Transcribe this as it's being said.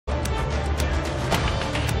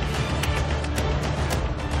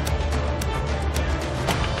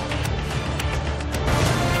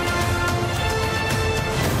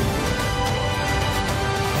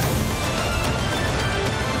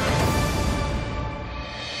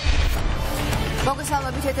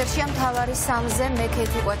მოგესალმებით ეთერშია მთავარი სამზე მე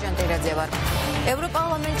ქეთი ყვაჭანტირაძე ვარ.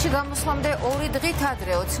 ევროპარლამენტში გამოსვლამდე 2 დღით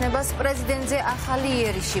ადრე ოცნებას პრეზიდენტზე ახალი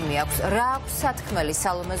იერიში მიაქვს. რა აქვს სათქმელი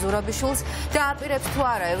სალომე ზურაბიშვილს და აპირებს თუ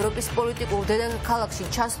არა ევროპის პოლიტიკურ დედაქალაქში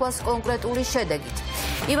ჩასვლას კონკრეტული შედეგით.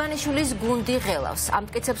 ივანიშვილის გუნდი ღელავს.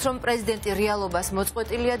 ამტკიცებს, რომ პრეზიდენტი რეალობას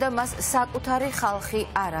მოწყვეტილია და მას საკუთარი ხალხი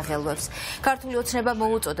არ აღელვებს. ქართული ოცნება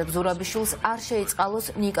მოუწოდებს ზურაბიშვილს არ შეიწყალოს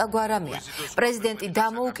ნიკა გვარამია. პრეზიდენტი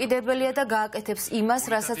დამოუკიდებელია და გააკეთებს იმას,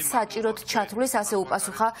 რასაც საჭიროდ ჩათვლის, ასე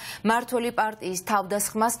უპასუხა მმართველი პარტიის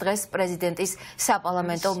თავდასხმას დღეს პრეზიდენტის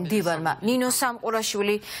საპარლამენტო მდივანმა. ნინო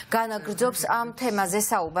სამყურაშვილი განაგრძობს ამ თემაზე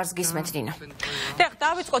საუბარს. გისმენთ ნინო.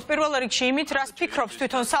 დავიწყოთ პირველ რიგში იმით, რას ფიქრობს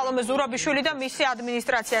თვითონ სალომე ზურაბიშვილი და მისი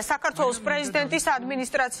ადმინისტრაცია. საქართველოს პრეზიდენტის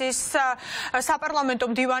ადმინისტრაციის საპარლამენტო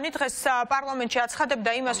მდივანი დღეს პარლამენტში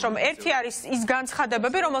აცხადებდა იმას, რომ ერთი არის ის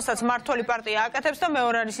განცხადებები, რომელსაც მმართველი პარტია აკეთებს და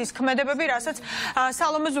მეორე არის ის ქმედებები, რასაც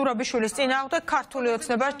სალომე ზურაბიშვილის წინააღმდეგ ქართული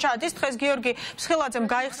ოცნება ჩადის. დღეს გიორგი მსხილაძემ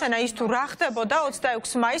გაიხსენა ის თუ რა ხდებოდა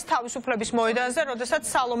 26 მაისს თავისუფლების მოედანზე, როდესაც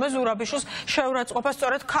სალომე ზურაბიშვილს შეურაცხყოფა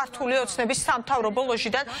სწორედ ქართული ოცნების სამთავრობო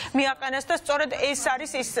ლოჟიდან მიაყენეს და სწორედ ეს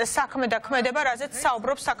არის ის საქმე და ქმედება, რაზეც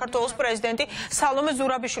საუბრობს საქართველოს პრეზიდენტი სალომე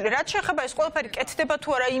ზურაბიშვილი. რაც შეეხება ეს ყველაფერი კეთდება თუ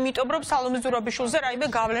არა იმიტომ, რომ სალომე ზურაბიშვილზე რაიმე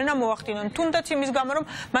გავლენა მოახდინონ, თუნდაც იმის გამო, რომ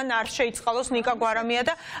მან არ შეიწყალოს ნიკა გვარამია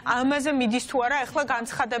და ამაზე მიდის თუ არა ახლა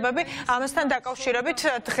განცხადებები. ამასთან დაკავშირებით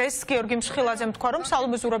დღეს გიორგი მსხილაძემ თქვა, რომ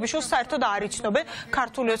სალომე ზურაბიშვილს საერთოდ არ იცნობენ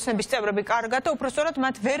ქართული ოცნების წევრები კარგად და უпростоრად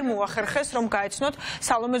მათ ვერ მოახერხეს, რომ გაეცნოთ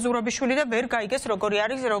სალომე ზურაბიშვილი და ვერ გაიგეს როგორი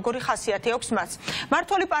არის, როგორი ხასიათი აქვს მას.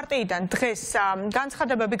 მმართველი პარტიიდან დღეს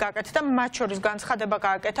განცხადებები გააკეთა, მათ შორის განცხადება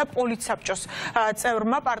გააკეთა პოლიტსაბჭოს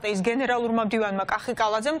წევრმა, პარტიის გენერალურმა მდივანმა კახი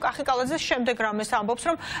კალაძემ. კახი კალაძე შემდეგ რამეს ამბობს,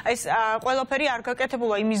 რომ ეს ყველაფერი არ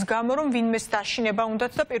გაკეთებულა იმის გამო, რომ ვინმეს დაშინება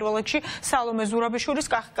უნდათ და პირველ რიგში სალომე ზურაბიშვილის.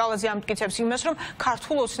 კახი კალაძე ამტკიცებს იმას, რომ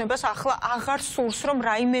ქართულ ოცნებას ახლა აღარ სურს, რომ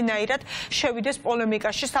რაიმენაირად შევიდეს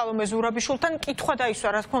პოლემიკაში სალომე ზურაბიშვილთან. კითხვა დაისვა,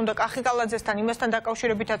 რა თქმა უნდა, კახი კალაძესთან იმასთან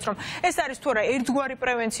დაკავშირებითაც, რომ ეს არის თუ არა ერთგვარი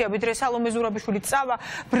პრევენცია, ვიდრე სალომე ზურაბიშვილი წავა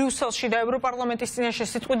ბრიუსელში და ევროპარლამენტის წინაშე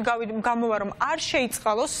სიტყვით გამოვა, რომ არ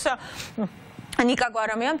შეიწყალოს ნიკა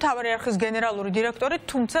გვარამია, მთავარი არხის გენერალური დირექტორი,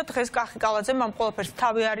 თუმცა დღეს კახი კალაძემ ამ ყველაფერს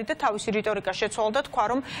თავი არის და თავისი რიტორიკა შეცვალა და თქვა,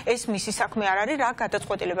 რომ ეს მისი საქმე არ არის, რა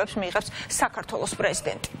გადაწყვეტილებებს მიიღებს საქართველოს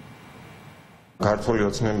პრეზიდენტი. ქართული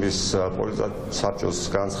ოცნების პოლიტსაბჭოს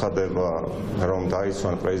განცხადება, რომ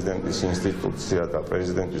დაიცვან პრეზიდენტის ინსტიტუცია და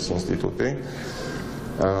პრეზიდენტის ინსტიტუტი,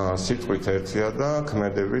 სიტყვით ერთია და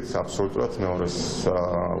ქმედებით აბსოლუტურად მეორეს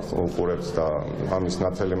უყურებს და ამის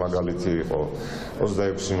ნათელი მაგალითი იყო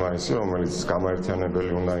 26 მაისი, რომელიც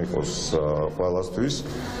გამოერთიანებელი უნდა იყოს ყველასთვის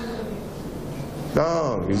და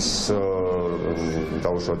ის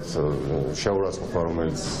დაუშვათ შეურაცხყოფა,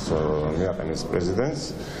 რომელიც მიაყენეს პრეზიდენტს,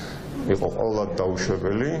 იყო ყოველად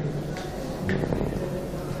დაუშვებელი.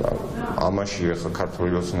 ამაში ახლა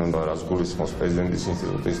ქართული ოცნება რაც გულისხმობს პრეზიდენტის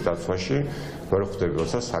ინსტიტუტის დაცვაში ვერ ხვდები,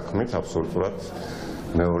 როცა საქმით აბსოლუტურად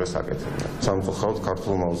მეორეს აკეთებდა. სამწუხაროდ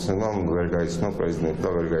ქართულმა ოცნებამ ვერ გაიცნო პრეზიდენტი და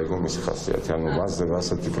ვერ გაიგო მისი ხასიათი. ანუ მასზე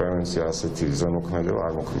ასეთი პრევენცია, ასეთი ზემოქმედება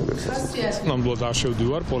არ მოქმედებს. ნამდვილად არ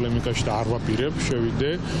შევდივარ პოლემიკაში და არ ვაპირებ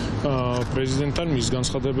შევიდე პრეზიდენტთან მის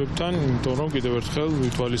განცხადებებთან, იმიტომ რომ კიდევ ერთხელ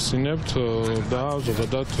ვითვალისწინებთ და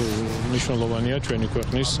ზოგადად მნიშვნელოვანია ჩვენი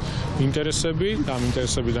ქვეყნის ინტერესები და ამ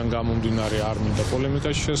ინტერესებიდან გამომდინარე არ მინდა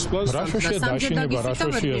პოლემიკაში შესვლას. რა შეშია დაშინება, რა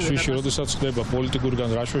შეშია შიში, როდესაც ხდება პოლიტიკურგან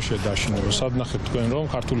რა შეშია დაშინება, სადნახეთ თქვენ რომ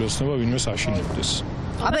ქართული ოცნება ვინმეს აშინებდეს.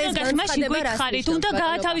 აბა ეს მაშინ გვიხარით, უნდა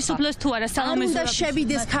გაათავისუფლოს თუ არა სალომე ზურაბიშვილი. უნდა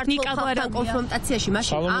შევიდეს ქართულ ხალხთან კონფრონტაციაში,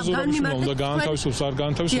 მაშინ უნდა გაათავისუფლოს, არ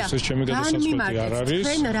გაათავისუფლოს, ეს ჩემი გადასაწყვეტი არ არის.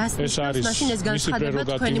 ეს არის მისი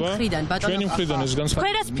პრეროგატივა. ჩვენი მხრიდან ეს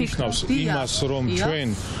განცხადება ნიშნავს იმას, რომ ჩვენ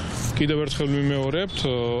კიდევ ერთხელ ვიმეორებთ,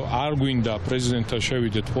 არ გვინდა პრეზიდენტთან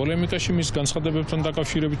შევიდეთ პოლემიკაში მის განცხადებებთან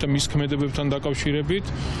დაკავშირებით და მის ქმედებებთან დაკავშირებით,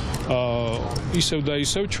 ისევ და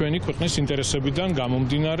ისევ ჩვენი ქვეყნის ინტერესებიდან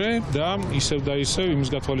გამომდინარე და ისევ და ისევ იმის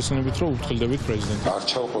გათვალისწინებით, რომ უფრთხილდებით პრეზიდენტს. არ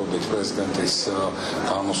ჩავყვებით პრეზიდენტის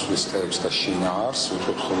გამოსვლის წევს და შინაარს,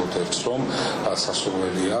 ვიტყვით მხოლოდ ერთს, რომ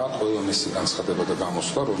სასურველია ყველა მისი განცხადება და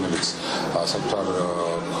გამოსვლა, რომელიც საკუთარ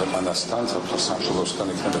ქვეყანასთან, საკუთარ სამშობლოსთან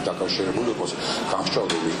იქნება დაკავშირებული იყოს,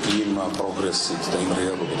 გამსჭვალდები იმ პროგრესით და იმ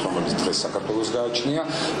რეალობით, რომელიც დღეს საქართველოს გააჩნია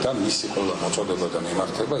და მისი ყველა მოწოდება და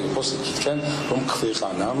მიმართება იყოს იქითკენ, რომ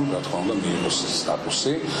ქვეყანამ, რა თქმა უნდა, მიიღოს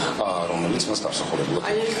სტატუსი, რომელიც მას დასახლებულად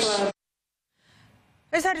იქნება.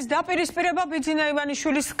 ეს არის დაპირისპირება ბიძინა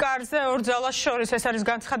ივანიშვილის კარზე ორ ძალას შორის. ეს არის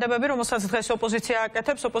განცხადებები, რომელსაც დღეს ოპოზიცია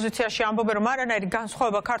აკეთებს. ოპოზიციაში ამბობენ, რომ არანაირი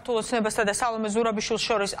განსხვავება ქართულ ოცნებასა და სალომე ზურაბიშვილს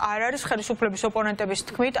შორის არ არის. ხელისუფლების ოპონენტების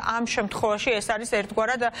თქმით, ამ შემთხვევაში ეს არის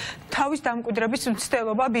ერთგვარად თავის დამკვიდრების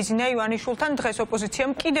მცდელობა ბიძინა ივანიშვილთან. დღეს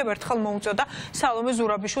ოპოზიციამ კიდევ ერთხელ მოუწოდა სალომე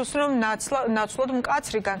ზურაბიშვილს, რომ ნაცვლად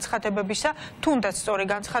მკაცრი განცხადებებისა, თუნდაც სწორი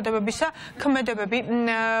განცხადებებისა,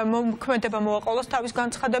 ქმედება მოაყოლოს თავის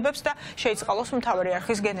განცხადებებს და შეიწყალოს მთავარი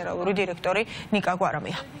არხის გენერალური დირექტორი ნიკა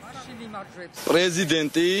გვარამია.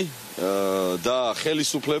 პრეზიდენტი და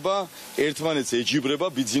ხელისუფლება ერთმანეთს ეჯიბრება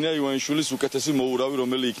ბიძინა ივანიშვილის უკეთესი მოურავი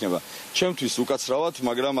რომელი იქნება. ჩემთვის უკაცრავად,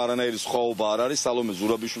 მაგრამ არანაირი სხვაობა არ არის სალომე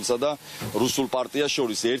ზურაბიშვილსა და რუსულ პარტიას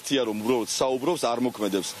შორის. ერთია რომ უბრალოდ საუბრობს, არ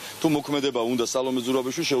მოქმედებს. თუ მოქმედება უნდა სალომე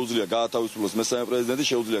ზურაბიშვილს შეუძლია გაათავისუფლოს მესამე პრეზიდენტი,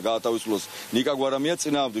 შეუძლია გაათავისუფლოს ნიკა გვარამია.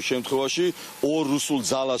 წინააღმდეგ შემთხვევაში ორ რუსულ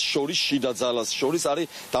ძალას შორის, შიდა ძალას შორის არის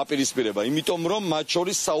დაპირისპირება. იმიტომ რომ მათ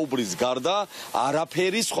შორის საუბრის გარდა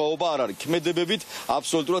არაფერი სხვაობა არ არის. ქმედებებით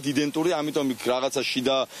აბსოლუტურად იდენტური, ამიტომ რაღაცა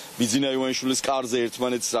შიდა ბიძინა ივანიშვილის კარზე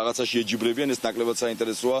ერთმანეთს რაღაცაში ეჯიბრებიან, ეს ნაკლებად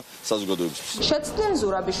საინტერესოა საზოგადოებისთვის. შეცდნენ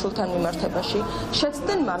ზურაბიშვილთან მიმართებაში,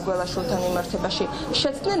 შეცდნენ მარგველაშვილთან მიმართებაში,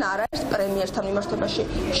 შეცდნენ არაერთ პრემიერთან მიმართებაში.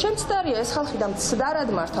 შემცდარია ეს ხალხი და მცდარად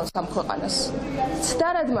მართავს ამ ქვეყანას.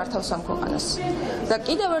 მცდარად მართავს ამ ქვეყანას. და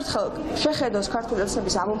კიდევ ერთხელ შეხედოს ქართული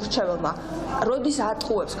ოცნების ამომრჩეველმა, როდის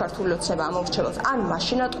ატყუებს ქართული ოცნება ამომრჩეველს, ან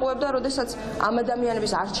მაშინ ატყუებდა, როდესაც ამ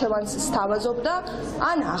ადამიანების არჩევანს სთავაზობდა,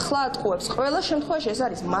 ან ახლა ატყუებს. ყველა შემთხვევაში ეს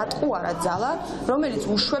არის მატყუარა ძალა, რომელიც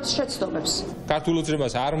უშვებს შეცდომებს. ქართული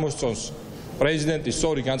ოცნებას არ მოსწონს პრეზიდენტის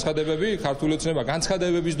სწორი განცხადებები, ქართული ოცნება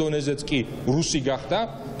განცხადებების დონეზეც კი რუსი გახდა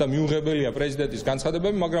და მიუღებელია პრეზიდენტის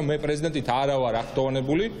განცხადებები, მაგრამ მე პრეზიდენტით არა ვარ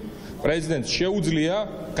აქტოვანებული. პრეზიდენტს შეუძლია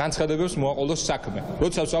განცხადებებს მოაყოლოს საქმე.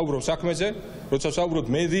 როცა საუბრობ საქმეზე, როცა საუბრობ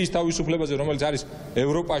მედიის თავისუფლებაზე, რომელიც არის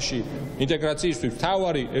ევროპაში ინტეგრაციისთვის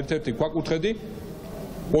მთავარი ერთ-ერთი ქვაკუთხედი,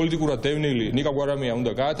 პოლიტიკურად დევნილი ნიკა გვარამია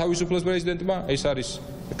უნდა გაათავისუფლოს პრეზიდენტმა, ეს არის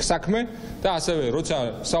საქმე და ასევე როცა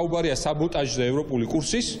საუბარია საბოტაჟზე ევროპული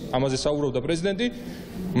კურსის, ამაზე საუბრობდა პრეზიდენტი,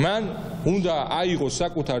 მან უნდა აიღოს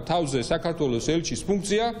საკუთარ თავზე საქართველოს ელჩის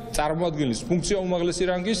ფუნქცია, წარმოადგენლის ფუნქცია უმაღლესი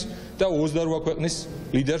რანგის და 28 ქვეყნის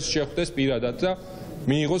ლიდერს შეხვდეს პირადად და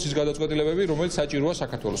მიიღოს ის გადაწყვეტილებები, რომელიც საჭიროა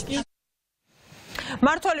საქართველოსთვის.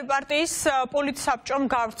 მართალი პარტიის პოლიტსაბჭომ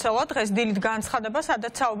გავრცელა დღეს დილით განცხადება,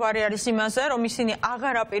 სადაც საუბარი არის იმაზე, რომ ისინი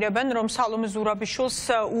აღარ აპირებენ, რომ სალომე ზურაბიშვილს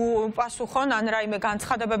უპასუხონ ან რაიმე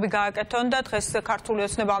განცხადებები გააკეთონ და დღეს ქართული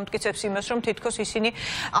ოცნება ამტკიცებს იმას, რომ თითქოს ისინი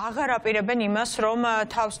აღარ აპირებენ იმას, რომ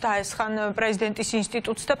თავს დაესხან პრეზიდენტის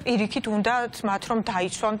ინსტიტუტს და პირიქით უნდათ მათ რომ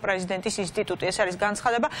დაიცვან პრეზიდენტის ინსტიტუტი. ეს არის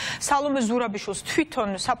განცხადება. სალომე ზურაბიშვილს თვითონ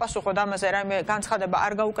საპასუხოდ ამაზე რაიმე განცხადება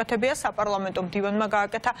არ გაუკეთებია, საპარლამენტო მდივანმა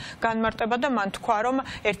გააკეთა განმარტება და მან თქვა, რომ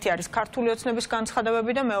ერთი არის ქართული ოცნების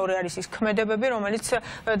განცხადებები და მეორე არის ის ქმედებები, რომელიც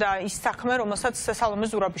და ის საქმე, რომელსაც სალომე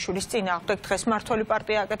ზურაბიშვილის წინააღმდეგ დღეს მართალი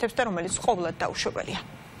პარტია აკეთებს და რომელიც ყოვლად დაუშვებელია.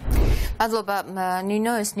 მადლობა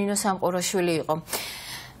ნინო, ეს ნინო სამყურაშვილი იყო.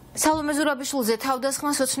 სალომე ზურაბიშვილზე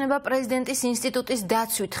თავდასხმას ოცნება პრეზიდენტის ინსტიტუტის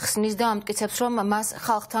დაცვით ხსნის და ამტკიცებს, რომ მას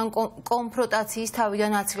ხალხთან კონფრონტაციის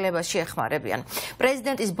თავიდან აცილებას ეხმარებიან.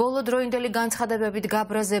 პრეზიდენტის ბოლოდროინდელი განცხადებებით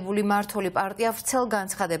გაბრაზებული მართული პარტია ვრცელ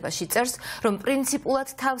განცხადებაში წერს, რომ პრინციპულად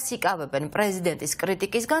თავს იკავებენ პრეზიდენტის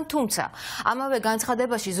კრიტიკისგან, თუმცა ამავე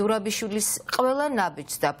განცხადებაში ზურაბიშვილის ყველა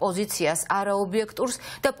ნაბიჯს და პოზიციას არაობიექტურს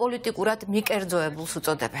და პოლიტიკურად მიკერძოებულს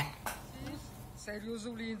უწოდებენ.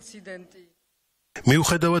 სერიოზული ინციდენტი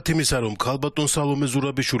მიუხედავად იმისა, რომ ქალბატონ სალომე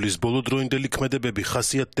ზურაბიშვილის ბოლოდროინდელი ქმედებები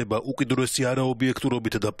ხასიათდება უკიდურესი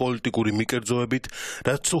არაობიექტურობით და პოლიტიკური მიკერძოებით,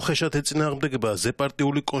 რაც უხეშად ეწინააღმდეგება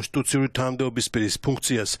ზეპარტიული კონსტიტუციური თანამდებობის პირის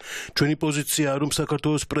ფუნქციას, ჩვენი პოზიციაა, რომ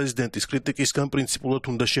საქართველოს პრეზიდენტის კრიტიკისგან პრინციპულად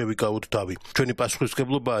უნდა შევიკავოთ თავი. ჩვენი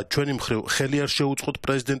პასუხისმგებლობაა ჩვენი მხრივ ხელი არ შეუწყოთ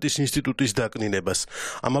პრეზიდენტის ინსტიტუტის დაკნინებას.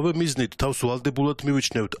 ამავე მიზნით თავს ვალდებულად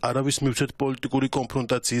მივიჩნევთ არავის მივცეთ პოლიტიკური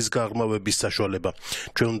კონფრონტაციის გაღრმავების საშუალება.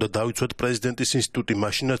 ჩვენ უნდა დავიცვათ პრეზიდენტის ინსტიტუტი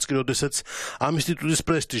მაშინაც კი, როდესაც ამ ინსტიტუტის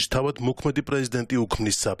პრესტიჟს თავად მოქმედი პრეზიდენტი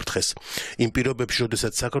უქმნის საფრთხეს. იმ პირობებში,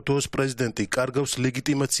 როდესაც საქართველოს პრეზიდენტი კარგავს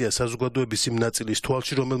ლეგიტიმაციას საზოგადოების იმ ნაწილის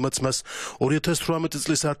თვალში, რომელმაც მას 2018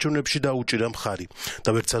 წლის არჩევნებში დაუჭირა მხარი. და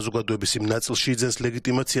ვერც საზოგადოების იმ ნაწილში იძენს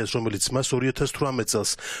ლეგიტიმაციას, რომელიც მას 2018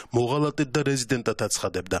 წელს მოღალატედ და რეზიდენტად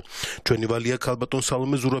აცხადებდა. ჩვენი ვალია ქალბატონ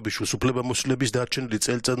სალომე ზურაბიშვილს უფლებამოსილების დარჩენილი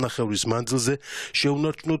წელიწადნახევრის მანძილზე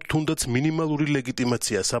შეუნარჩუნოთ თუნდაც მინიმალური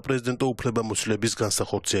ლეგიტიმაცია საპრეზიდენტო უფლებამოსილების განმანათლებლების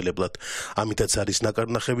განსახორციელებლად. ამიტაც არის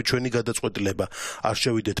ნაკარნახევი ჩვენი გადაწყვეტილება. არ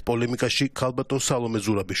შევიდეთ პოლემიკაში ქალბატონ სალომე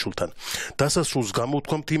ზურაბიშვილთან. დასასრულს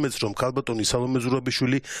გამოვთქვამთ იმედს, რომ ქალბატონი სალომე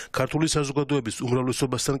ზურაბიშვილი ქართული საზოგადოების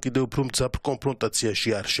უმრავლესობასთან კიდევ უფრო მძაფრ კონფრონტაციაში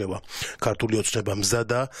არ შევა. ქართული ოცნება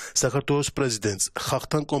მზადაა საქართველოს პრეზიდენტს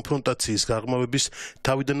ხალხთან კონფრონტაციის გაღრმავების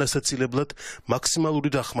თავიდან ასაცილებლად მაქსიმალური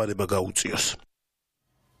დახმარება გაუწიოს.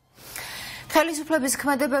 ხელისუფლების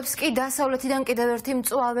ქმედებებს კი დასავლეთიდან კიდევ ერთი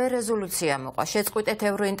მწვავე რეზოლუცია მოყვა. შეწყვიტეთ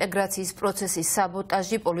ევროინტეგრაციის პროცესის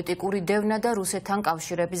საბოტაჟი, პოლიტიკური დევნა და რუსეთთან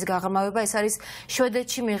კავშირების გაღრმავება. ეს არის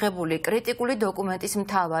შვედეთში მიღებული კრიტიკული დოკუმენტის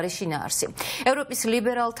მთავარი შინაარსი. ევროპის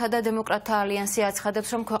ლიბერალთა და დემოკრატთა ალიანსი აცხადებს,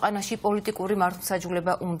 რომ ქვეყანაში პოლიტიკური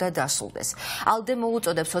მართლმსაჯულება უნდა დასრულდეს. ალდე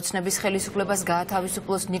მოუწოდებს ოცნების ხელისუფლებას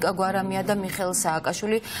გაათავისუფლოს ნიკა გვარამია და მიხეილ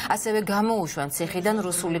სააკაშვილი, ასევე გამოუშვან ციხიდან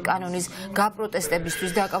რუსული კანონის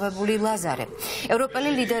გაპროტესტებისთვის დაკავებული ლაზარე. ევროპელი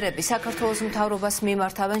ლიდერები საქართველოს მთავრობას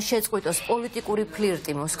მიმართავენ შეწყვიტოს პოლიტიკური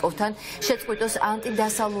ფლირტი მოსკოვთან, შეწყვიტოს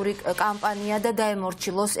ანტიდასავლური კამპანია და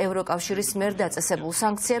დაემორჩილოს ევროკავშირის მიერ დაწესებულ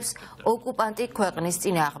სანქციებს ოკუპანტი ქვეყნის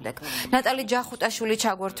წინააღმდეგ. ნატალი ჯახუტაშვილი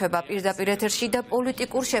ჩაგვერთვება პირდაპირ ეთერში და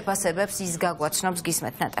პოლიტიკურ შეფასებებს ის გაგვაცნობს.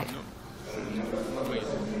 გისმენთ ნატალი.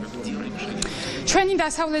 ჩვენი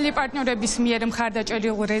დასავლელი პარტნიორების მიერ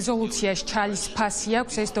მხარდაჭერილ რეზოლუციაში ჩალის ფასი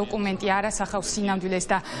აქვს. ეს დოკუმენტი არ ასახავს სინამდვილეს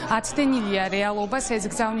და აცდენილია რეალობას. ეს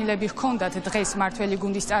გზავნილები ჰქონდათ დღეს მართველი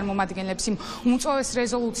გუნდის წარმომადგენლებს იმ უმწვავეს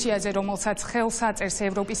რეზოლუციაზე, რომელსაც ხელს აწერს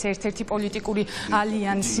ევროპის ერთ-ერთი პოლიტიკური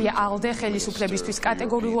ალიანსი ალდე. ხელისუფლებისთვის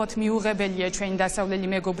კატეგორიულად მიუღებელია ჩვენი დასავლელი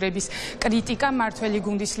მეგობრების კრიტიკა. მართველი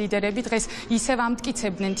გუნდის ლიდერები დღეს ისევ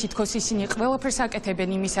ამტკიცებდნენ, თითქოს ისინი ყველაფერს აკეთებენ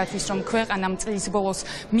იმისათვის, რომ ქვეყანამ წლის ბოლოს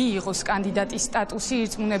მიიღოს კანდიდატის სტატუსი.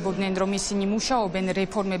 ირწმუნებოდნენ, რომ ისინი მუშაობენ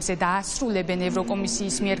რეფორმებზე და ასრულებენ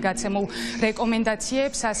ევროკომისიის მიერ გაცემულ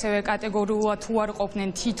რეკომენდაციებს. ასევე კატეგორიულად უარყოფდნენ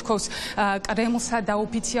თითქოს კრემლსა და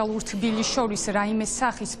ოფიციალურ თბილისს შორის რაიმე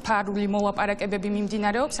სახის ფარული მოლაპარაკებები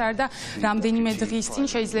მიმდინარეობს. და რამდენიმე დღის წინ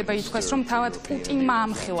შეიძლება ითქვას, რომ თავად პუტინმა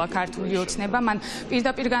ამხილა ქართული ოცნება. მან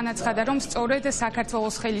პირდაპირ განაცხადა, რომ სწორედ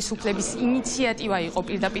საქართველოს ხელისუფლების ინიციატივა იყო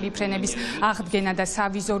პირდაპირ ფრენების აღდგენა და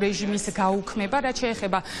სავიზო რეჟიმის გაუქმება. რაც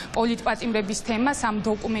შეეხება პოლიტპატიმრების თემას, ამ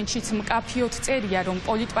დოკუმენტშიც მკაფიოდ წერია, რომ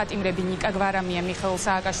პოლიტპატიმრები ნიკა გვარამია, მიხეილ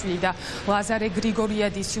სააკაშვილი და ლაზარე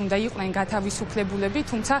გრიგორიადისი უნდა იყვნენ გათავისუფლებულები,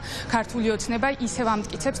 თუმცა ქართული ოცნება ისევ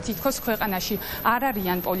ამტკიცებს, თითქოს ქვეყანაში არ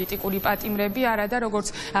არიან პოლიტიკური პატიმრები, არადა როგორც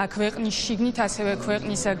ქვეყნის შიგნით, ასევე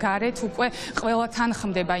ქვეყნის გარეთ უკვე ყველა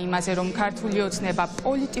თანხმდება იმაზე, რომ ქართული ოცნება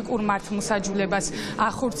პოლიტიკურ მართლმსაჯულებას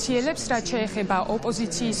ახორციელებს. რაც შეეხება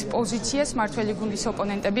ოპოზიციის პოზიციას, მართველი გუნდის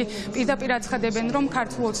ოპონენტები პირდაპირ აცხადებენ, რომ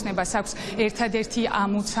ქართულ ოცნებას აქვს ერთადერთი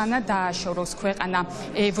ამოცანა დააშოროს ქვეყანა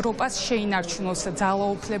ევროპას, შეინარჩუნოს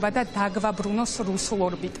ძალაუფლება და დაგვაბრუნოს რუსულ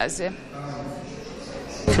ორბიტაზე.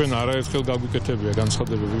 ჩვენ არაერთხელ გაგვიკეთებია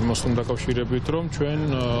განცხადებები იმასთან დაკავშირებით, რომ ჩვენ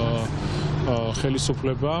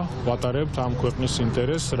ხელისუფლება ვატარებთ ამ ქვეყნის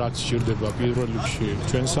ინტერესს, რაც სჭირდება პირველ რიგში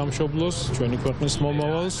ჩვენ სამშობლოს, ჩვენი ქვეყნის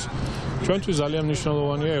მომავალს. ჩვენთვის ძალიან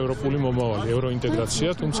მნიშვნელოვანია ევროპული მომავალი, ევროინტეგრაცია,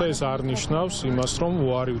 თუმცა ეს არ ნიშნავს იმას, რომ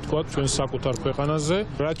უარი ვთქვათ ჩვენ საკუთარ ქვეყანაზე.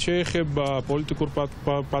 რაც შეეხება პოლიტიკურ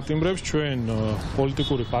პატიმრებს, ჩვენ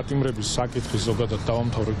პოლიტიკური პატიმრების საკითხი ზოგადად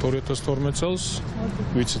დავამთავრეთ 2012 წელს.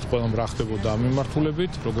 ვიცით ყველამ რა ხდებოდა ამ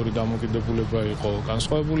მიმართულებით, როგორი დამოკიდებულება იყო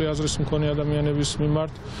განსხვავებული აზრის მქონე ადამიანების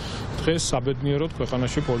მიმართ. დღეს საბედნიეროდ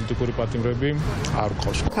ქვეყანაში პოლიტიკური პატიმრები არ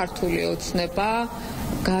გყავს. ქართული ოცნება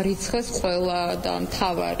გარიცხეს ყველა და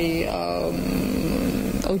მთავარი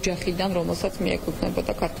ოჯახიდან, რომელსაც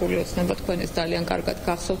მიეკუთვნებოდა ქართული ოცნება, თქვენ ეს ძალიან კარგად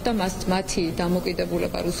გახსოვთ და მათი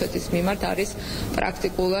დამოკიდებულება რუსეთის მიმართ არის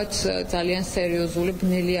პრაქტიკულად ძალიან სერიოზული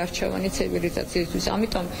ბნელი არჩევანი ცივილიზაციისთვის.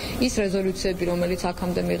 ამიტომ ის რეზოლუციები, რომელიც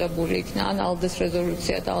აქამდე მიღებული იქნა, ან ალდეს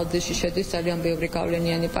რეზოლუცია და ალდეში შედის ძალიან ბევრი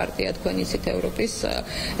გავლენიანი პარტია, თქვენ ისეთ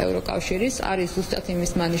ევროკავშირის, არის ზუსტად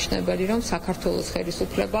იმის მანიშნებელი, რომ საქართველოს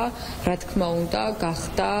ხელისუფლება, რა თქმა უნდა,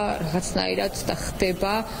 გახდა რაღაცნაირად და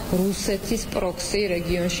ხდება რუსეთის პროქსი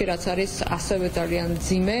რეგიონში, რაც არის ასევე ძალიან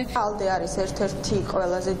მძიმე. ალდე არის ერთ-ერთი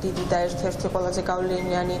ყველაზე დიდი და ერთ-ერთი ყველაზე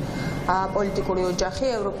გავლენიანი პოლიტიკური ოჯახი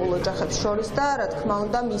ევროპულ ოჯახებს შორის და რა თქმა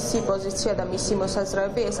უნდა მისი პოზიცია და მისი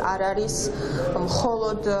მოსაზრებები ეს არ არის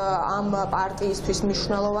მხოლოდ ამ პარტიისთვის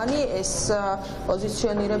მნიშვნელოვანი, ეს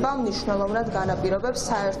პოზიციონირება მნიშვნელოვნად განაპირობებს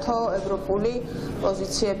საერთო ევროპული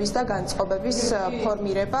პოზიციების და განწყობების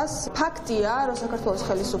ფორმირებას. ფაქტია, რომ საქართველოს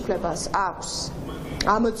ხელისუფლებას აქვს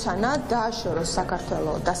ამოცანა დააშოროს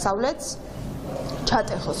საქართველოს დასავლეთს,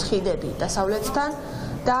 ჩატეხოს ხიდები დასავლეთთან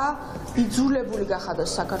და იძულებული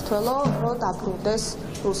გახადოს საქართველოს, რომ დაბრუნდეს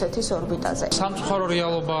რუსეთის ორბიტაზე. სამწუხარო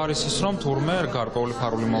რეალობა არის ის, რომ თურმე გარკვეული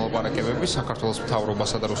ფარული მოლაპარაკებები საქართველოს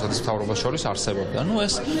მთავრობასა და რუსეთის მთავრობას შორის არსებობდა.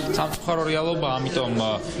 ეს სამწუხარო რეალობა, ამიტომ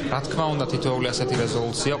რა თქმა უნდა თითოეული ასეთი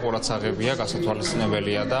რეზოლუცია ყურადსაღებია,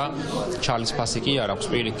 გასათვალისწინებელია და ჩალის ფასი კი არ აქვს.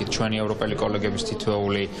 პირიქით ჩვენი ევროპელი კოლეგების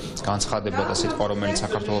თითოეული განცხადება და სიტყვა, რომელიც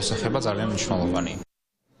საქართველოს ეხება, ძალიან მნიშვნელოვანია.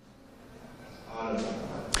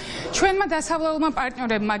 ჩვენმა დასავლელმა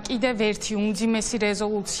პარტნიორებმა კიდევ ერთი უმძიმესი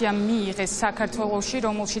რეზოლუცია მიიღეს საქართველოში,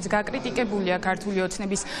 რომელშიც გაკრიტიკებულია ქართული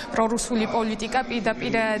ოცნების პრორუსული პოლიტიკა.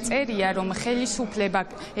 პირდაპირ წერია, რომ ხელისუფლება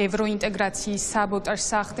ევროინტეგრაციის საბოტაჟს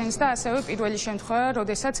ახდენს და ასევე პირველი შემთხვევა,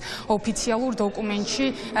 როდესაც ოფიციალურ დოკუმენტში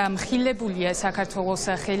მხილებულია საქართველოს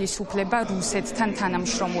ხელისუფლება რუსეთთან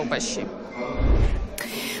თანამშრომლობაში.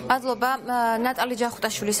 მადლობა. ნატალი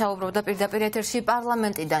ჯახუტაშვილი საუბრობდა პირდაპირ ეთერში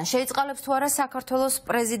პარლამენტიდან. შეიწყალებს თუ არა საქართველოს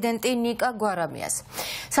პრეზიდენტი ნიკა გვარამიას.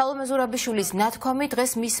 სალომე ზურაბიშვილის ნათქვამი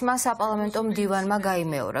დღეს მისმა საპარლამენტო მდივანმა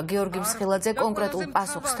გაიმეორა. გიორგი მსხილაძე კონკრეტულ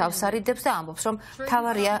პასუხს თავს არიდებს და ამბობს, რომ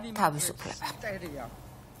მთავარია თავისუფლება.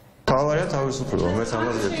 მთავარია თავისუფლება, მე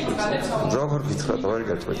ამას გეტყვით. როგორ გითხრათ, ვერ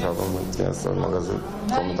გეტყვით პარლამენტიანს და მაგაზე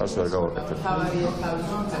კომენტარს ვერ გავაკეთებ.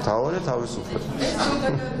 მთავარია თავისუფლება.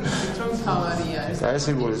 აი ეს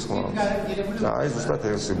იგულისხმება. აი ზუსტად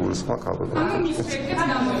ეს იგულისხმება ქალბატონს.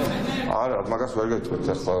 არა, მაგას ვერ გეტყვით,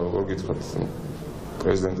 ახლა როგორ გითხრათ.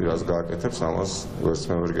 პრეზიდენტი რას გააკეთებს, ამას ვერც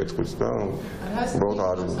მე ვერ გეტყვით და უბრალოდ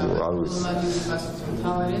არ ვიცი.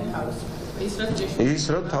 მთავარია თავისუფლება. ის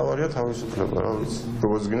რა მთავარია თავისუფლება, რა ვიცი.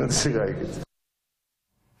 როგორც გინდათ ისე გაიგეთ.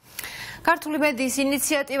 ქართული მედიის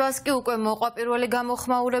ინიციატივას კი უკვე მოყვა პირველი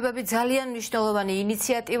გამოხმაურებები. ძალიან მნიშვნელოვანი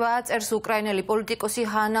ინიციატივაა, წერს უკრაინელი პოლიტიკოსი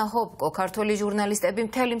ჰანა ჰოპკო. ქართული ჟურნალისტები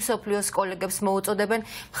მთელი მსოფლიოს კოლეგებს მოუწოდებენ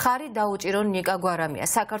მხარი დაუჭირონ ნიკა გვარამიას,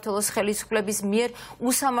 საქართველოს ხელისუფლების მიერ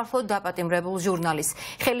უსამართლოდ დაპატიმრებულ ჟურნალისტს.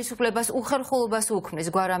 ხელისუფლებას უხერხულობას უქმნის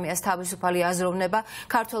გვარამიას თავისუფალი აზროვნება.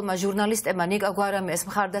 ქართველმა ჟურნალისტებმა ნიკა გვარამიას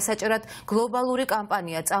მხარდასაჭერად გლობალური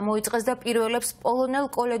კამპანია წამოიწყეს და პირველებს პოლონელ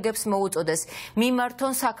კოლეგებს მოუწოდეს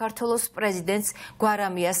მიმართონ საქართველოს პრეზიდენტს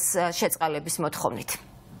გვარამიას შეწყალების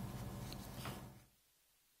მოთხოვნით.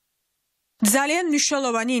 ძალიან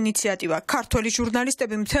მნიშვნელოვანი ინიციატივა. ქართველი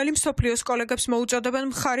ჟურნალისტები მთელი მსოფლიოს კოლეგებს მოუწოდებენ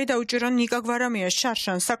მხარი დაუჭირონ ნიკა გვარამიას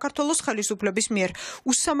შარშან საქართველოს ხელისუფლების მიერ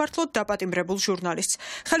უსამართლოდ დაპატიმრებულ ჟურნალისტს.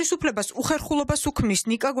 ხელისუფლებას უხერხულობას უქმნის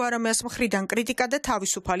ნიკა გვარამიას მხრიდან კრიტიკა და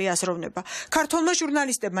თავისუფალი აზროვნება. ქართველმა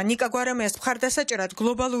ჟურნალისტებმა ნიკა გვარამიას მხარდასაჭერად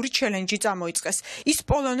გლობალური ჩელენჯი წამოიწყეს. ის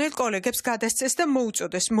პოლონელ კოლეგებს გადასცეს და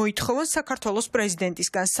მოუწოდეს მოითხოვონ საქართველოს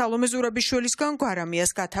პრეზიდენტისგან სალომე ზურაბიშვილისგან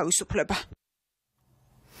გვარამიას გათავისუფლება.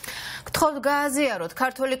 გთხოვთ გააზიაროთ,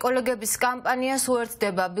 ქართველი კოლეგების კამპანიას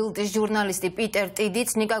უერთდება ბილდის ჟურნალისტი პიტერ ტიდიც.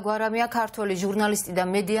 ნიკა გვარამია ქართველი ჟურნალისტი და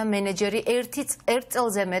მედია მენეჯერი ერთ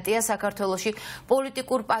წელზე მეტია საქართველოში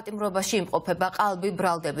პოლიტიკურ პატიმრობაში იმყოფება ყალბი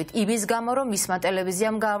ბრალდებით. იმის გამო, რომ მისმა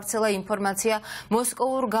ტელევიზიამ გაავრცელა ინფორმაცია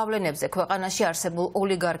მოსკოვურ გავლენებზე ქვეყანაში არსებულ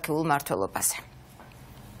ოლიგარქიულ მმართველობაზე.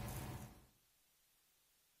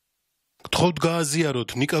 გთხოვთ გააზიაროთ,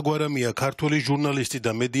 ნიკა გვარამია ქართველი ჟურნალისტი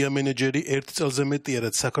და მედია მენეჯერი ერთ წელზე მეტია,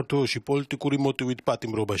 რაც საქართველოში პოლიტიკური მოტივით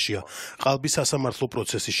პატიმრობაშია ყალბის სასამართლო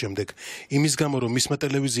პროცესის შემდეგ. იმის გამო, რომ მისმა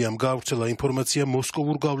ტელევიზიამ გაავრცელა ინფორმაცია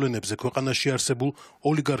მოსკოვურ გავლენებზე ქვეყანაში არსებულ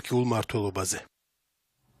ოლიგარქიულ მმართველობაზე.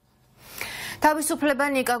 თავისუფლება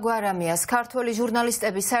ნიკა გვარამიას, ქართველი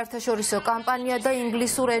ჟურნალისტების საერთაშორისო კამპანია და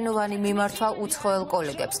ინგლისურენოვანი მიმართვა უცხოელ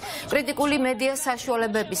კოლეგებს. კრიტიკული მედია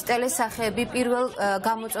საშუალებების ტელესახეები პირველ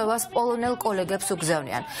გამოწვევას პოლონელ კოლეგებს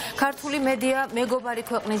უგზავნიან. ქართული მედია მეგობარი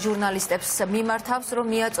ქვეყნის ჟურნალისტებს მიმართავს, რომ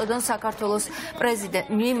მიაწოდონ საქართველოს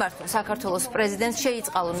პრეზიდენტს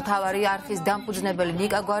შეიწყალონ მთავარი არხის დამფუძნებელი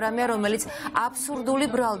ნიკა გვარამია, რომელიც აბსურდული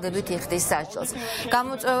ბრალდებით იხდის სასჯელს.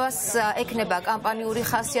 გამოწვევას ექნება კამპანიური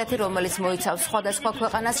ხასიათი, რომელიც მოიცავს სხვადასხვა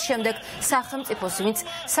ქვეყანას, შემდეგ სახელმწიფოს, ვინც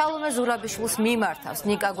სალომე ზურაბიშვილს მიმართავს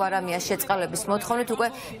ნიკა გვარამიას შეწყალების მოთხოვნით, უკვე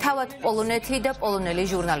თავად პოლონეთი და პოლონელი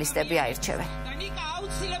ჟურნალისტები აირჩევენ.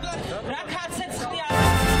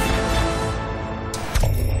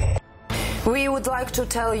 We would like to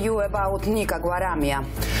tell you about Nika Gwaramia.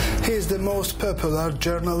 He is the most popular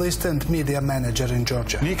journalist and media manager in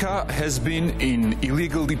Georgia. Nika has been in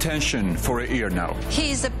illegal detention for a year now.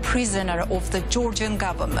 He is a prisoner of the Georgian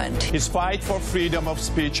government. His fight for freedom of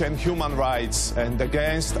speech and human rights and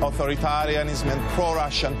against authoritarianism and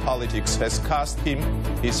pro-Russian politics has cost him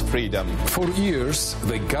his freedom. For years,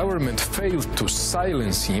 the government failed to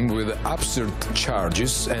silence him with absurd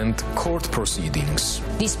charges and court proceedings.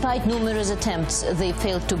 Despite numerous attempts, they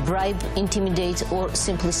failed to bribe, intimidate, or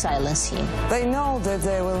simply silence silence him. They know that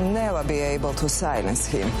they will never be able to silence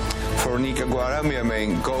him. For Nika Gwaramia's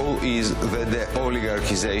main goal is the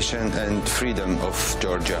oligarchization and freedom of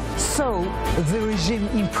Georgia. So, the regime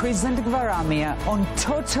imprisoned Gwaramia on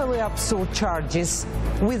totally absurd charges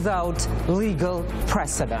without legal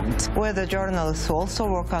precedent. Where the journalists who also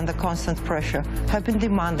work under constant pressure have been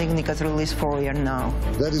demanding Nika's release for a year now.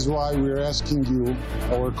 That is why we are asking you,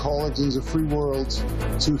 our colleagues in the free world,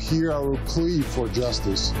 to hear our plea for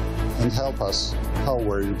justice and help us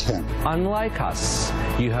however you can. Unlike us,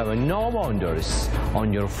 you have no boundaries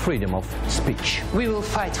on your freedom of speech. We will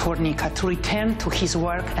fight for Nika to return to his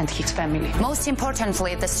work and his family. Most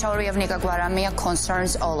importantly, the story of Nika Gwaramia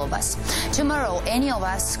concerns all of us. Tomorrow, any of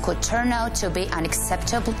us could turn out to be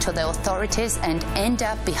unacceptable to the authorities and end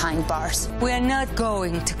up behind bars. We are not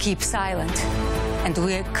going to keep silent, and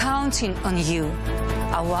we are counting on you,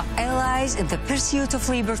 our allies in the pursuit of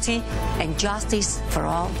liberty and justice for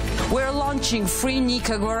all. We're launching Free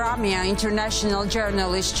Nika Gwaramia International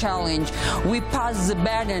Journalist Challenge. We pass the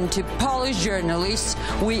baton to Polish journalists.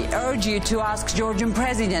 We urge you to ask Georgian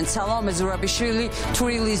President Salome Zurabishvili to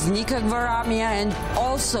release Nika Gwaramia and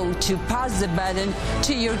also to pass the baton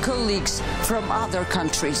to your colleagues from other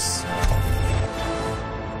countries.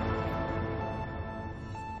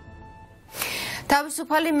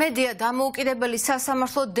 თავისუფალი მედია დამოუკიდებელი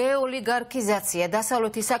სასამართლო დეოლიგარქიზაცია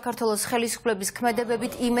დასავლეთის საქართველოს ხელისუფლების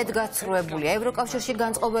ქმედებებით იმედგაცრუებულია. ევროკავშირში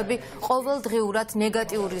განწყობები ყოველდღიურად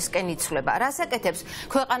ნეგატიურისკენ იცვლება. რას აკეთებს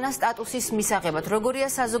ქვეყანას სტატუსის მისაღებად? როგორია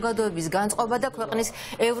საზოგადოების განწყობა და ქვეყნის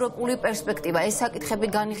ევროპული პერსპექტივა? ეს საკითხები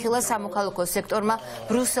განიხილა სამოქალაქო სექტორმა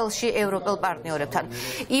ბრუსელში ევროპელ პარტნიორებთან.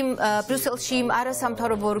 ბრუსელში იმ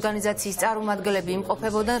არასამთავრობო ორგანიზაციის წარმომადგენლები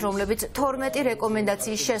იმყოფებოდნენ, რომლებიც 12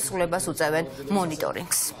 რეკომენდაციის შესრულებას უწევენ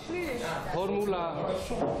მონიტორინგს.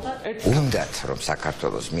 უნდათ რომ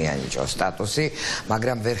საქართველოს მიანიჭოს სტატუსი,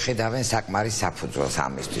 მაგრამ ვერ ხედავენ საკმარის საფუძველს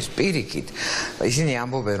ამისთვის. პირიქით, ისინი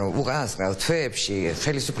ამბობენ, რომ უკანასკნელ თვეებში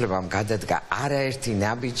ხელისუფლებამ გადადგა არაერთი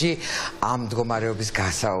ნაბიჯი ამ მდგომარეობის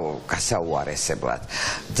გასაუარესებლად.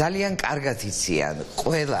 ძალიან კარგად იციან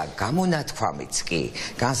ყველა გამონათქვამიც კი,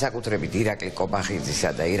 განსაკუთრებით ირაკლი კობახიძისა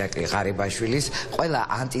და ირაკლი ღარიბაშვილის ყველა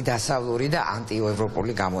ანტიდასავლური და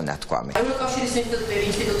ანტიევროპული გამონათქვამი.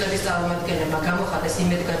 ინსტიტუტების წარმომადგენლებმა გამოხატეს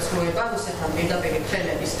იმედგაცრუება რუსეთთან პირდაპირ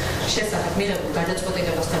ფრენების შესახებ მიღებულ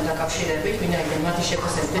გადაწყვეტილებასთან დაკავშირებით, ვინაიდან მათი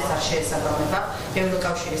შეფასებით არ შეესაბამება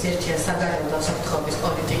ევროკავშირის ერთიან საგარეო და უსაფრთხოების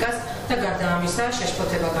პოლიტიკას და გარდა ამისა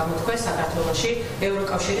შეშფოთება გამოთქვეს საქართველოში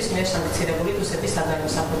ევროკავშირის მიერ სანქცირებული რუსეთის საგარეო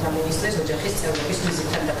საქმეთა მინისტრის ოჯახის წევრების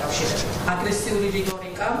ვიზიტთან დაკავშირებით. აგრესიული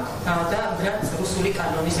რიტორიკა და რაც რუსული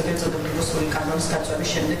კანონის, ეგრეთ წოდებული რუსული კანონის გაწვევის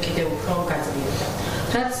შემდეგ კიდევ უფრო გაძლიერდა.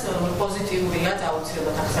 რაც პოზიტიურია და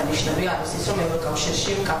აუცილებლად აღსანიშნავი არის ის, რომ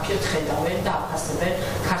ევროკავშირში მკაფიოდ ხედავენ და აფასებენ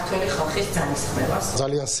ქართველი ხალხის ძალისხმევას.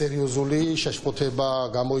 ძალიან სერიოზული შეშფოთება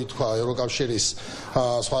გამოითქვა ევროკავშირის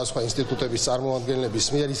სხვადასხვა ინსტიტუტების წარმომადგენლების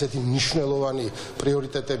მიერ ისეთი მნიშვნელოვანი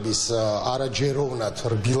პრიორიტეტების არაჯეროვნად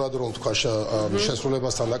რბილად რომ თქვა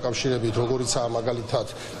შესრულებასთან დაკავშირებით, როგორიცაა მაგალითად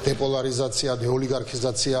დეპოლარიზაცია,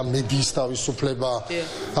 დეოლიგარქიზაცია, მედიის თავისუფლება,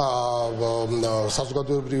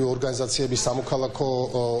 საზოგადოებრივი ორგანიზაციების სამოქალაქო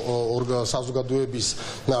საზოგადოების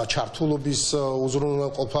ჩართულობის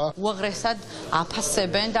უზრუნველყოფა. უაღრესად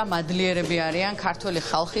აფასებენ და მადლიერები არიან ქართული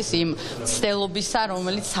ხალხის იმ ცდელობისა,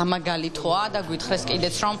 რომელიც სამაგალითოა და გითხრეს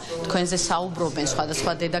კიდეც რომ თქვენზე საუბრობენ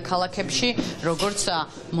სხვადასხვა დედაქალაქებში, როგორც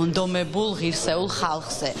მონდომებულ ღირსეულ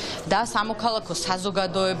ხალხზე. და სამოქალაქო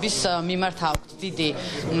საზოგადოების მიმართ აქვთ დიდი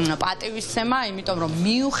პატივისცემა, იმიტომ რომ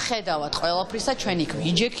მიუხედავად ყველაფრისა ჩვენ იქ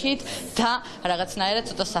ვიჯექით და რაღაცნაირად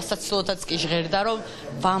ცოტა სასაცილოთაც კი ჟღერდა რომ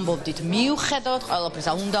ვამბობდით მიუხედავად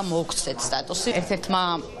ყველაფრისა უნდა მოგცეთ სტატუსი. ერთ-ერთმა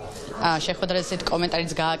შეხვედრაზე ესეთი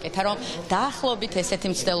კომენტარიც გააკეთა, რომ დაახლოებით ესეთი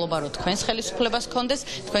მცდელობა რომ თქვენს ხელისუფლებას გქონდეს,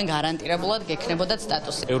 თქვენ გარანტირებულად გექნებოდათ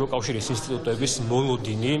სტატუსი. ევროკავშირის ინსტიტუტების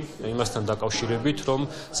მოლოდინი იმასთან დაკავშირებით, რომ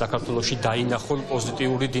საქართველოში დაინახონ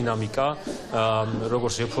პოზიტიური დინამიკა,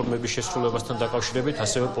 როგორც რეფორმების შესრულებასთან დაკავშირებით,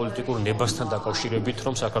 ასევე პოლიტიკურ ნებასთან დაკავშირებით,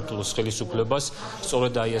 რომ საქართველოს ხელისუფლებას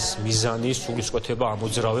სწორედ აი ეს მიზანი სულისკვეთება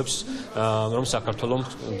ამოძრავებს, რომ საქართველოს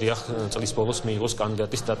დიახ წლის ბოლოს მიიღოს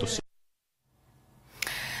კანდიდატის სტატუსი.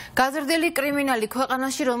 გაზრდილი კრიმინალი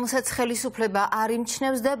ქვეყანაში, რომელსაც ხელისუფლება არ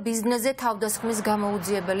იმჩნევს და ბიზნესზე თავდასხმის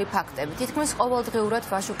გამოუძიებელი ფაქტები. თითქმის ყოველდღიურად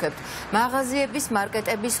ვაშუქებთ მაღაზიების,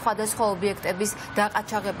 მარკეტების, სხვადასხვა ობიექტების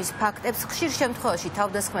დაყაჩაღების ფაქტებს. ხშირ შემთხვევაში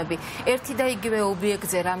თავდასხმები ერთი და იგივე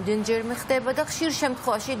ობიექტზე რამდენჯერმე ხდება და ხშირ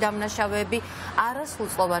შემთხვევაში დამნაშავეები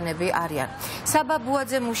არასრულწლოვანები არიან. საბა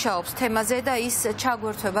ბუაძე მუშაობს თემაზე და ის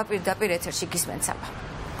ჩაგვერთვება პირდაპირ ეთერში. გისმენთ საბა.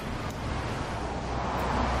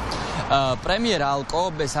 პრემიერ ალკო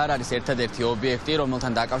ეს არ არის ერთადერთი ობიექტი,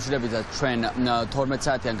 რომელთან დაკავშირებითაც ჩვენ 12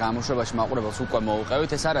 საათიან გამოშვებაში მაყურებელს უკვე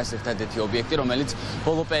მოუყევით. ეს არ არის ერთადერთი ობიექტი, რომელიც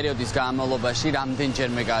ბოლო პერიოდის განმავლობაში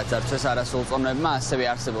რამდენჯერმე გააძარცვეს არასრულწლოვანებმა, ასევე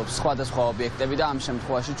არსებობს სხვადასხვა ობიექტები და ამ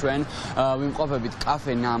შემთხვევაში ჩვენ ვიმყოფებით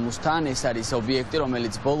კაფე ნამუსთან. ეს არის ობიექტი,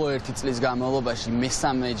 რომელიც ბოლო 1 წლის განმავლობაში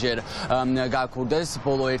მესამეჯერ გაქურდეს.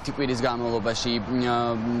 ბოლო 1 კვირის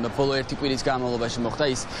განმავლობაში მოხდა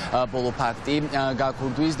ის ბოლო ფაქტი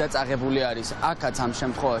გაქურდვის და წაღებული არის აქაც ამ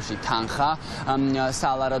შემთხვევაში თანხა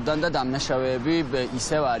სალაროდან და დამნაშავეები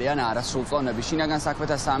ისევ არიან არასრულწლოვნები. შინაგან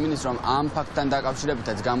საქმეთა სამინისტრომ ამ ფაქტთან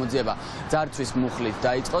დაკავშირებითაც გამოძიება ძარცვის მუხლით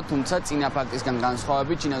დაიწყო, თუმცა წინა ფაქტისგან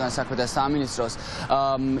განსხვავებით შინაგან საქმეთა სამინისტროს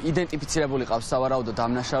იდენტიფიცირებული ყავს სავარაუდო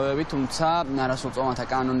დამნაშავეები, თუმცა არასრულწლოვანთა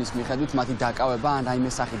კანონის მიხედვით მათი დაკავება ან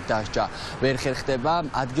რაიმე სახით დასჯა ვერ ხერხდება.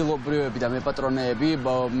 ადგილობრივები და მეპატრონეები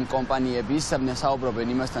კომპანიების საუბრობენ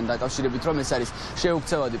იმასთან დაკავშირებით, რომ ეს არის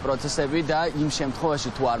შეუქცევადი პროცესები და იმ შემთხვევაში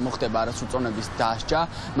თუ არ მოხდება არასრულწლოვნების დასჯა,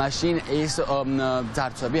 მაშინ ეს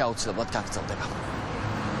ძარცვები აუცილებლად გაგრძელდება.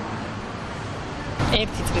 1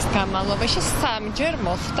 წლის განმავლობაში 3ჯერ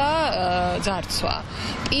მოხდა ძარცვა.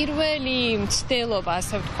 პირველი მცდელობა,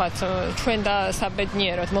 ასე ვთქვათ, ჩვენ და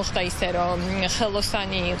საბედნიეროდ მოხდა ისე, რომ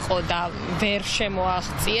ხელოსანი იყო და ვერ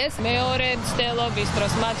შემოაღწიეს. მეორე მცდელობის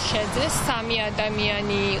დროს მათ შეძლეს 3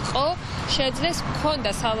 ადამიანი იყო, შეძლეს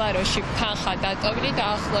ქონდა სალაროში თანხა დატოვილი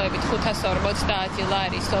დაახლოებით 550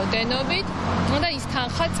 ლარის ოდენობით და ის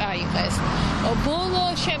თანხა წაიღეს. ბოლო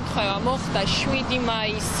შემთხვევა მოხდა 7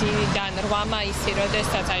 მაისიდან 8 მაისი,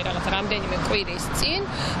 როდესაც აი რაღაც რამდენიმე კვირის წინ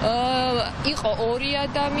იყო 2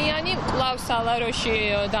 ადამიანი, კვლავ სალაროში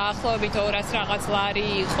დაახლოებით 200 რაღაც ლარი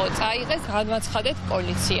იყო წაიღეს, გადმაცხადეთ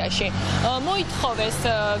პოლიციაში. მოითხოვეს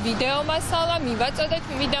ვიდეო მასალა, მივაწოდეთ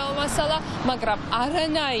ვიდეო მასალა, მაგრამ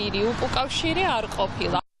არანაირი უკავშირი არ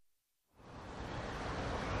ყოფილა.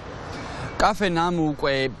 კაფე ნამუ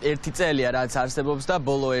უკვე 1 წელია რაც არსებობს და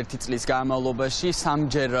ბოლო 1 წლის განმავლობაში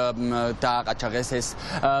 3ჯერ დააყაჩაღეს ეს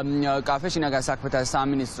კაფე. შინაგან საქმეთა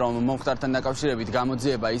სამინისტრომ მომხდართან დაკავშირებით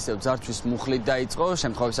გამოძიება ისევ ძარცვის მუხლით დაიწყო.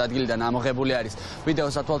 შემთხვევის ადგილიდან ამოღებული არის ვიდეო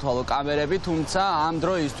სათვალთვალო კამერები, თუმცა ამ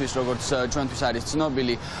დროისთვის, როგორც ჩვენთვის არის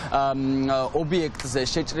ცნობილი, ობიექტზე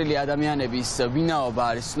შეჭრილი ადამიანების ვინაობა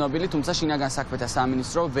არის ცნობილი, თუმცა შინაგან საქმეთა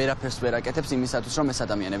სამინისტრო ვერაფერს ვერ აკეთებს იმისათვის, რომ ეს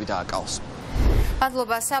ადამიანები დააკავოს.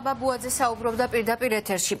 მადლობა, საბა ბუაძე საუბრობდა პირდაპირ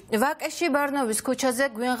ეთერში. ვაკეში ბარნოვის ქუჩაზე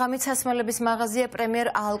გვინღამით სასმელების მაღაზია პრემიერ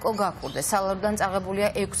ალკო გაქურდეს. სალაროდან წაღებულია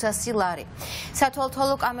 600 ლარი.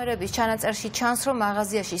 სათვალთვალო კამერების ჩანაწერში ჩანს, რომ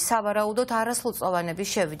მაღაზიაში სავარაუდოდ არასრულწლოვანები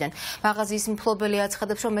შევიდნენ. მაღაზიის მფლობელი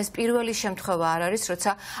აცხადებს, რომ ეს პირველი შემთხვევა არ არის,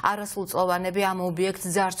 როცა არასრულწლოვანები ამ ობიექტს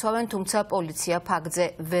ძარცვავენ, თუმცა პოლიცია ფაქტზე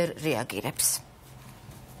ვერ რეაგირებს.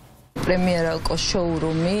 პრემიერ ალკო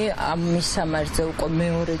შოურუმი მის სამარხზე უკვე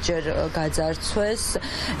მეორეჯერ გაძარცვეს.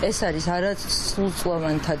 ეს არის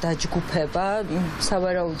არასრულწლოვანთა დაჯგუფება,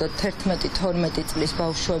 სავარაუდოდ 11-12 წლის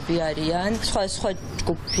ბავშვები არიან. სხვა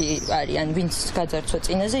ჯგუფი არიან, ვინც გაძარცვა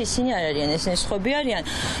წინაზე, ისინი არ არიან, ესენი სხვები არიან.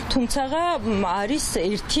 თუმცა არის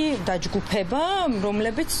ერთი დაჯგუფება,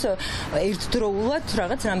 რომლებიც ერთდროულად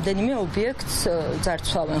რაღაც რამდენიმე ობიექტს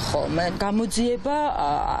ძარცვავენ ხოლმე. გამოძიება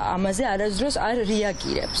ამაზე არასდროს არ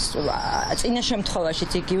რეაგირებს. წინა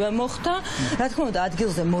შემთხვევაშიც იგივე მოხდა. რა თქმა უნდა,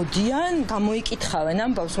 ადგილზე მოდიან, გამოიკითხავენ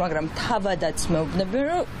ამბავს, მაგრამ თავადაც მეუბნებიან,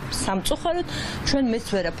 რომ სამწუხაროდ ჩვენ მეც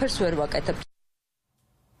ვერაფერს ვერ ვაკეთებთ.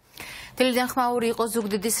 დილიდან ხმაური იყო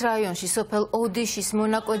ზუგდიდის რაიონში, სოფელ ოდიშის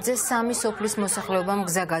მონაკვეთზე 3 სოფლის მოსახლეობამ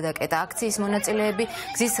გზა გადაკეტა. აქციის მონაწილეები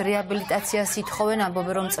გზის რეაბილიტაციას ითხოვენ,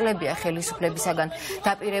 ამბობენ, რომ წლებია ხელისუფლებისაგან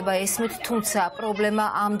დაპირება ესმით, თუმცა პრობლემა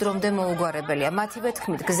ამ დრომდე მოუგვარებელია. მათივე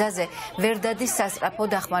თქმით, გზაზე ვერ დადის სასწრაფო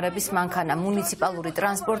დახმარების მანქანა, მუნიციპალური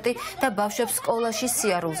ტრანსპორტი და ბავშვებს სკოლაში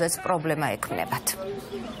სიარულზეც პრობლემა ექმნებათ.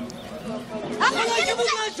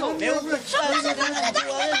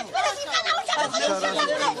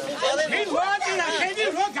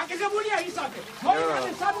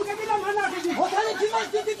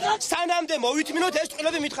 სანამდე მოვითმინოთ ეს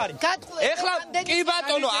წყილები მითხარი. ეხლა კი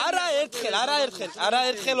ბატონო,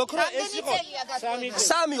 არაერთხელ ოქრო ეს იყო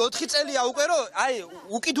 3-4 წელია უკვე რომ აი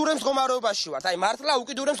უკიდურემ მდგომარეობაში ვართ. აი მართლა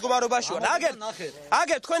უკიდურემ მდგომარეობაში ვართ.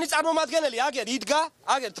 აგერ თქვენი წარმომადგენელი იდგა,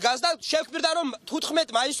 დგას და შევქმნიდა რომ 15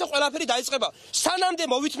 მაისს ყველაფერი დაიწყება. სანამდე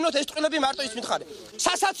მოვითმინოთ ეს წყილები მარტო ის მითხარი.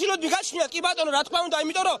 სასაცილოდ მიგაჩნია კი ბატონო, რა თქმა უნდა,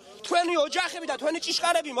 იმიტომ რომ თქვენი ოჯახები და თქვენი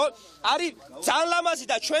ჭიშკარები არის ძალიან ლამაზი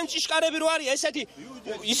და ჩვენ ჭიშკარები რო არის ესეთი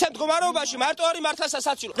ისე მდგომარეობაში მარტო არის მართლა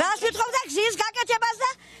სასაცილო. რას ვიტყობ და გზის გაკეთებას და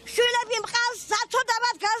შვილები მყავს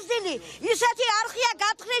საწოდავად გაზრდილი. ისეთი არხია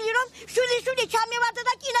გათხრილი რომ შვილი ჩამევარდა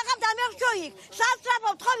და კინაღამ დამეხშო იქ. სასწრაფო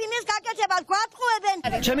ვთხოვ იმის ჯვარის გაკეთებას გვატყუებენ.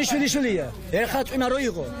 ჩემი შვილიშვილია, ეხლა წინა რო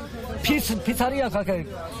იყო. ფიცარია ხალხი.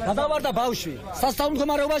 გადავარდა ბავშვი. სასწავლო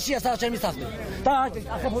მდგომარეობაშია ჩემი სახლი. და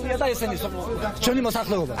ახებულია და ესენი ჩვენი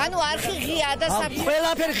მოსახლეობა. ანუ არხი ღია და საფრთხე.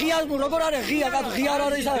 ყველაფერი ღია, როგორ არის ღია, ღია არ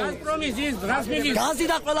არის. გაზი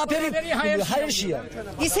და ყველაფერი ჰაერშია.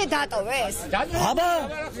 ისე დატოვეს? აბა,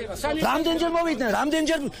 რამდენჯერ მოვიდნენ,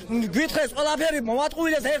 რამდენჯერ გვითხრეს ყველაფერი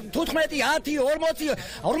მომატყუილეს 15, 10, 40,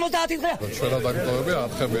 50 დღე. ჩვენადაგტოვები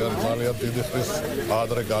არხები არის ძალიან დიდი ხნის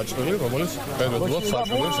ადრე გაჭრილი, რომელიც პერიოდულად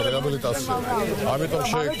საჭიროებს რეაბილიტაციას. ამიტომ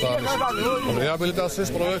შეიქმნა ამის რეაბილიტაციის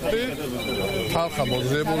პროექტი. თანხა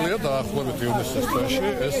მოძიებულია დაახლოებით ივნისის თვეში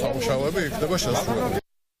ეს სამუშაოები იქნება შესრულებული.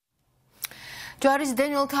 ჯვარის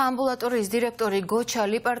დენილთა ამბულატორიის დირექტორი გოჩა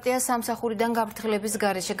ლიპარტია სამსახურიდან გაფრთხილების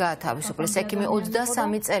გარეშე გაათავისუფლეს. ექიმი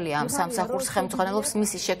 23 წელია ამ სამსახურს ხელმძღვანელობს,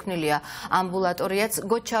 მისი შექმნილია ამბულატორიაც.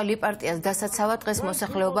 გოჩა ლიპარტიას დასაცავად დღეს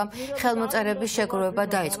მოსახლეობამ ხელმოწერების შეგროვება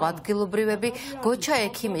დაიწყო. ადგილობრივები გოჩა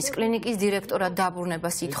ექიმის კლინიკის დირექტორად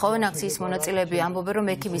დაბრუნებას ითხოვენ. აქციის მონაწილეები ამბობენ, რომ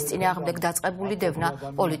ექიმის წინააღმდეგ დაწყებული დევნა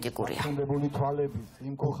პოლიტიკურია.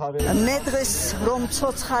 მე დღეს რომ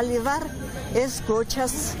ცოცხალი ვარ, ეს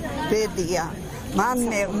გოჩას ბედია. მან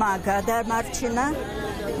გადამარჩინა,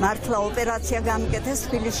 მართლა ოპერაცია გამკეთეს,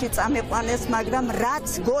 თბილისში წამეყვანეს, მაგრამ რაც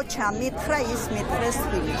გოჩა მითხრა, ის მითხრეს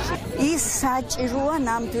თბილისში. ის საჭიროა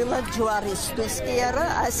ნამდვილად ჯვარისთვის კი არა,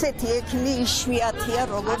 ასეთი ექიმი იშვიათია,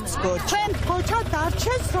 როგორც გოჩა. ჩვენ გოჩა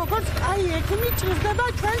დარჩეს, როგორც კაი ექიმი ჭირდება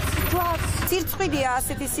ჩვენს ჯვარს. ცირცხვილია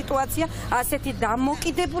ასეთი სიტუაცია, ასეთი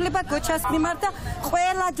დამოკიდებულება გოჩას მიმართ და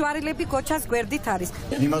ყველა ჯვარილები გოჩას გვერდით არის.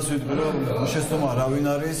 იმას ვიტყვი, რომ უშესწომა არავინ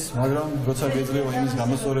არის, მაგრამ როცა გეძლევა იმის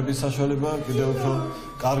გამოსწორების საშუალება კიდევ უფრო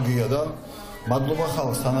კარგია და მადლობა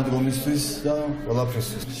ხალხს თანადგომისთვის და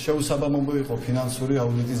ყველაფრისთვის. შეუსაბამობო იყო ფინანსური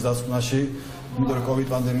აუდიტის დასკვნაში, იმიტომ რომ COVID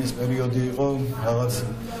პანდემიის პერიოდი იყო, რაღაც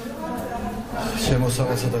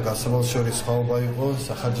შემოსავალსა და გასავალს შორის სხვაობა იყო,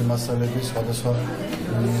 სახარჯი მასალების, სხვადასხვა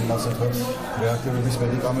ასე ვთქვათ, რეაქტიულების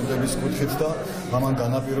მედიკამენტების კუთხით და ამან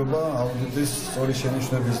განაპირობა აუდიტის სწორი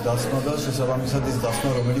შენიშვნების დასმა და შესაბამისად ის დასმა,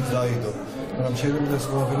 რომელიც დაიდო. მაგრამ შეიძლება ეს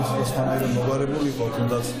ყველაფერი სხვანაირად მოვარებული იყო,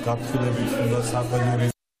 თუნდაც გაფრთხილებით, თუნდაც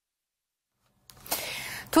საყდური.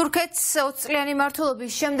 თურქეთს 20 წლიანი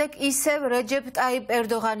მმართველობის შემდეგ ისევ რეჯეპ ტაიპ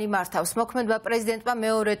ერდოღანი მართავს. მოქმედმა პრეზიდენტმა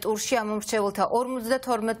მეორე ტურში ამომრჩეველთა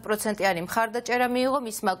 52%-იანი მხარდაჭერა მიიღო,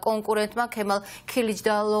 მისმა კონკურენტმა ქემალ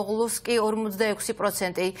ქილიჯდაროღლუს კი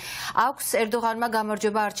 46%. აქვს ერდოღანმა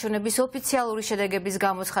გამარჯვება არჩევნების ოფიციალური შედეგების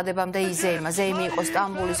გამოცხადებამდე იზეირმა. ზეიმი იყო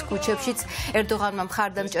სტამბოლის ქუჩებშიც. ერდოღანმა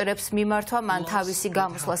მხარდამჭერებს მიმართვა, მან თავისი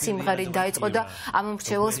გამოსვლა სიმღერით დაიწყო და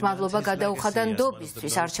ამომრჩეველს მადლობა გადაუხადა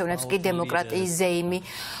ნდობისთვის. არჩევნებს კი დემოკრატიის ზეიმი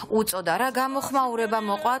უწოდა. რა გამოხმაურება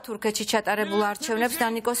მოყვა თურქეთში ჩატარებულ არჩევნებს?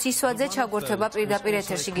 დანიკოს ისვაძე ჩაგვერთვება პირდაპირ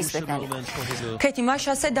ეთერში გისმენთ. დანიკო. ქეთი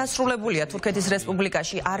მაშასე დასრულებულია თურქეთის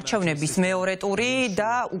რესპუბლიკაში არჩევნების მეორე ტური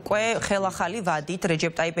და უკვე ხელახალი ვადით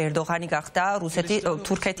რეჯეპ ტაიპ ერდოღანი გახდა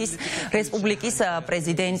თურქეთის რესპუბლიკის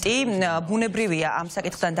პრეზიდენტი. ბუნებრივია ამ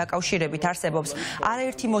საკითხთან დაკავშირებით არსებობს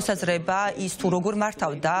არაერთი მოსაზრება ის თუ როგორ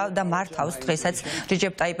მართავდა და მართავს დღესაც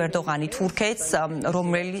რეჯეპ ტაიპ ერდოღანი თურქეთს,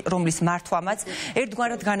 რომლის მართვამაც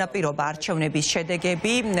ერთგვარად განაპირობა არჩევნების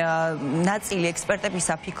შედეგები. ნაწილი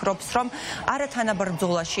ექსპერტებისა ფიქრობს, რომ არათანაბარ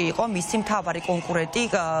ბრძოლაში იყო მისი მთავარი კონკურენტი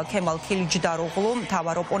ქემალ ქილიჯდაროღლუ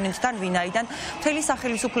მთავარ ოპონენტთან, ვინაიდან მთელი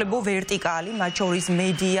სახელმწიფო ვერტიკალი, მათ შორის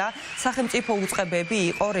მედია, სახელმწიფო უწყებები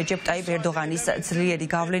იყო რეჯეპ ტაიპ ერდოღანის ძლიერი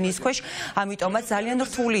გავლენის ქვეშ. ამიტომაც ძალიან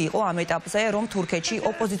რთული იყო ამ ეტაპზე, რომ თურქეთში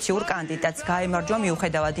ოპოზიციურ კანდიდატს გაემარჯვა,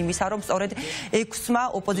 მიუხედავად იმისა, რომ სწორედ 6-მა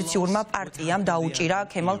ოპოზიციურმა პარტიამ დაუჭირა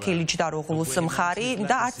ქემალ ქილიჯდაროღლუს მხარი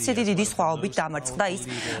და 10 დიდი სხვაობით დამარცხდა ის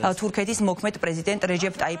თურქეთის მოქმედ პრეზიდენტ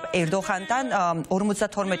რეჯეპ ტაიპ ერდოღანთან.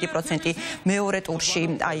 52% მეორე ტურში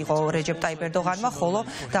აიღო რეჯეპ ტაიპ ერდოღანმა, ხოლო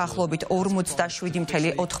დაახლოებით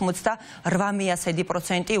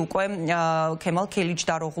 47.88% უკვე ქემალ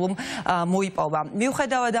ქილიჯდაროღლუმ მოიპოვა.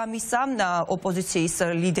 მიუხედავად ამისა, ოპოზიციის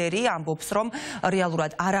ლიდერი ამბობს, რომ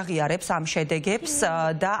რეალურად არ აღიარებს ამ შედეგებს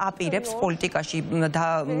და აპირებს პოლიტიკაში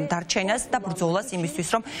დარჩენას და ბრძოლას იმისთვის,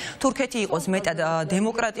 რომ თურქეთი იყოს მეტად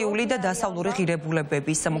დემოკრატიული და დასავლური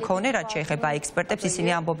ღირებულებების მქონე. რაც შეეხება ექსპერტებს, ისინი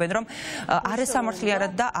ამბობენ, რომ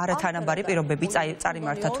არასამართლიანად და არათანაბარი პირობებით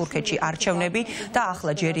წარიმართა თურქეთში არჩევნები და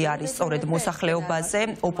ახლა ჯერი არის სწორედ მოსახლეობაზე,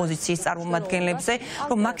 ოპოზიციის წარმომადგენლებზე,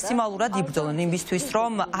 რომ მაქსიმალურად იბრძოლონ იმისთვის,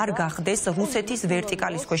 რომ არ გახდეს რუსეთის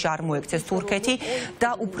ვერტიკალის ქვეშ არ მოექცეს თურქეთი და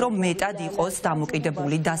უფრო მეტად იყოს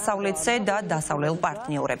დამოკიდებული დასავლეთზე და დასავლელ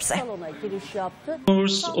პარტნიორებზე.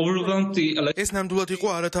 ეს ნამდვილად იყო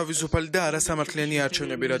არათავისუფალი და არასამართლიანი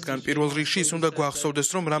არჩევნები, რადგან პირველ რიგში ის უნდა გვახსოვდეს,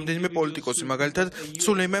 რომ რამდენიმე პოლიტიკოსი, მაგალითად,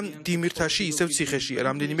 სულეიმან დიმირთაში ისევ ციხეშია,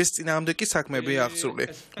 რამდენიმე წინააღმდეგ კი საქმეებია აღსრული.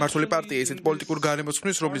 მართული პარტია ისეთ პოლიტიკურ გარემოს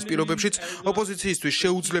ქმნის, რომლის პირობებშიც ოპოზიციისთვის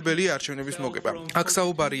შეუძლებელია არჩევნების მოგება. აქ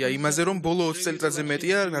საუბარია იმაზე, რომ ბოლო 20 წელიწადზე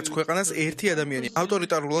მეტია, რაც ქვეყანას ერთი ადამიანი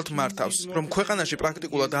ავტორიტარულად მართავს, რომ ქვეყანაში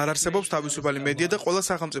პრაქტიკულად არ არსებობს თავისუფალი მედია და ყველა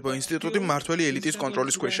სახელმწიფო ინსტიტუტი მმართველი ელიტის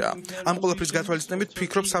კონტროლის ქვეშაა. ამ ყველაფრის გათვალისწინებით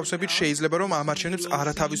ფიქრობ სავსებით შეიძლება, რომ ამ არჩევნებს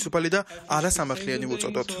არათავისუფალი და არასამართლიანი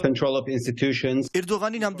ვუწოდოთ.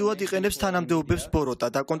 ერდოღანი ნამდვილად იყენებს თანამდებობებს ბოროტა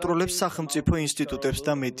და კონტროლებს სახელმწიფო ინსტიტუტებს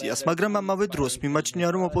და მედიას, მაგრამ ამავე დროს მიმაჩნია,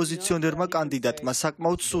 რომ ოპოზიციონერმა კანდიდატმა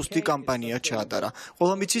საკმაოდ სუსტი კამპანია ჩაატარა.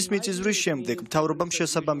 ყველა მიცის მიწისძვრის შემდეგ მთავრობამ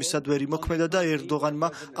შესაბამისად ვერ იმოქმედა და ერდოღანმა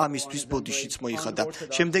ამისთვის ბოდიშიც მოიხადა.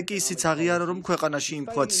 შემდეგ კი ისიც აღიარა, რომ ქვეყანაში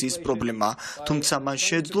ინფლაციის პრობლემაა, თუმცა მან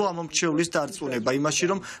შეძლო ამ მომრჩევლის დარწმუნება იმაში,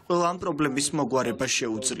 რომ ყველა ამ პრობლემის მოგვარება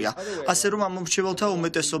შეუძლია. ასე რომ ამ მომრჩეველთა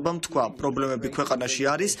უმეტესობამ თქვა, პრობლემები ქვეყანაში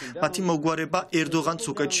არის, მათი მოგვარება ერდოღანს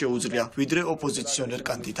უკეთ შეუძლია, ვიდრე ოპოზიციონერ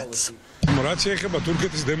კანდიდატს. რაც შეეხება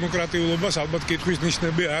თურქეთის დემოკრატიულობას, ალბათ კითხვის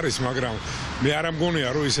ნიშნები არის, მაგრამ მე არ ამგონია,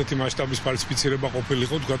 რომ ისეთი მასშტაბის ფალსიფიცირება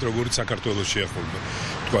ყოფილიყო, თქვათ, როგორც საქართველოს შეახურდა.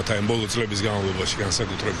 თქვათ, აი ბოლო წლების განმავლობაში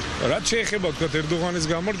განსაკუთრებით. რაც შეეხება თქვათ ერდოღანის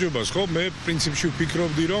გამარჯვებას, ხო, მე პრინციპში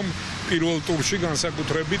ვფიქრობდი, რომ პირველ ტურში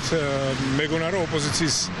განსაკუთრებით მეგონა, რომ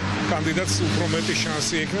ოპოზიციის კანდიდატს უფრო მეტი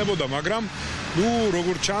შანსი ექნებოდა, მაგრამ ნუ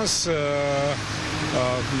როგორც ჩანს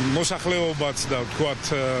მოსახლეობაც და თქვათ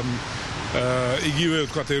იგივე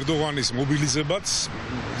თქვათ ერდოღანის მობილიზებაც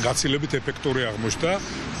გაცილებით ეფექტური აღმოჩნდა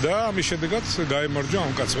და ამის შედეგად გაემარჯვა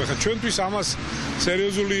ამ კაცმა. ხა ჩვენთვის ამას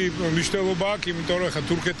სერიოზული მნიშვნელობა აქვს, იმიტომ რომ ხა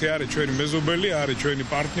თურქეთი არის ჩვენი მეზობელი, არის ჩვენი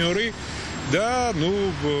პარტნიორი და ნუ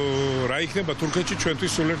რა იქნება თურქეთში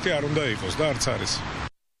ჩვენთვის სულ ერთი არ უნდა იყოს და არც არის.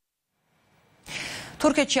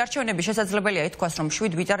 თურქეთში არჩევნები შესაძლებელია ითქვას, რომ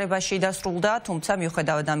 7 ვითარებაში დასრულდა, თუმცა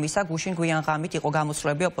მიუხედავად ამისა, გუშინ გვიან ღამით იყო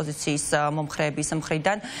გამოსვლები ოპოზიციის მომხრეების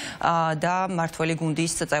მხრიდან და მმართველი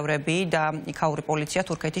გუნდის წევრები და იქაური პოლიცია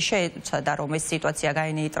თურქეთის შეეცადა, რომ ეს სიტუაცია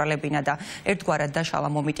გაენეიტრალებინა და ერთგვარად დაშალა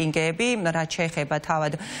მომიტინგეები, რაც შეეხება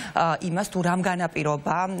თავად იმას, თუ რამ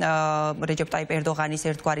განაპირობა რეჯეპ ტაიპ ერდოღანის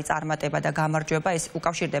ერთგვარი წარმატება და გამარჯვება, ეს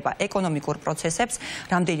უკავშირდება ეკონომიკურ პროცესებს.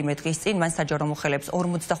 რამდენიმე დღის წინ მან საჯარო მოხელეებს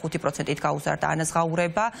 45%-ით გაუზარდა ანაზღაურება.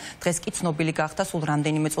 დღეს კი ცნობილი გახდა სულ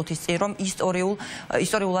რამდენიმე წუთის წინ, რომ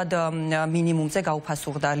ისტორიულად მინიმუმზე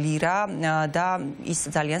გაუფასურდა ლირა და ის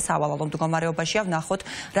ძალიან სავალალო მდგომარეობაშია. ვნახოთ,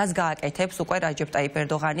 რას გააკეთებს უკვე რეჯეპ ტაიპ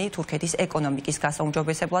ერდოღანი თურქეთის ეკონომიკის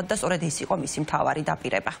გასაუმჯობესებლად და სწორედ ეს იყო მისი მთავარი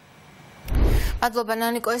დაპირება. მადლობა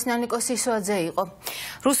ნანიკო, ეს ნანიკო სისოაძე იყო.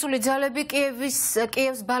 რუსული ძალები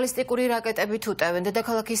კიევს ბალისტიკური რაკეტებით უტევენ.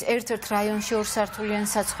 დედაქალაქის ერთ-ერთ რაიონში ორსართულიან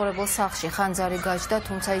საცხოვრებელ სახლში ხანძარი გაჩნდა,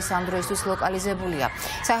 თუმცა ის ამ დროისთვის ლოკალიზებულია.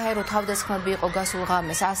 საჰაერო თავდასხმები იყო გასულ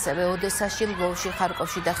ღამეს, ასევე ოდესაში, ლვოვში,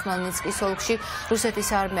 ხარკოვში და ხმელნიცკის ოლქში. რუსეთის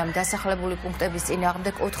არმიამ დასახლებული პუნქტების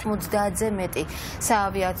წინააღმდეგ 90-ზე მეტი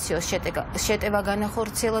საავიაციო შეტევა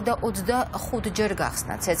განახორციელა და 25 ჯერ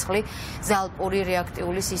გახსნა ცეცხლი ზალპური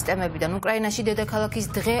რეაქტიული სისტემებიდან. უკრაინაში დედაქალაქის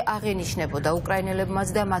დღე აღინიშნებოდა უკრაინელებმაც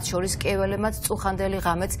და მათ შორის კიეველებმაც წუხანდელი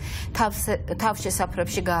ღამეც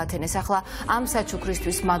თავშესაფრებში გაათენეს. ახლა ამ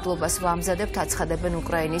საჩუქრისთვის მადლობას ვამზადებთ, აცხადებენ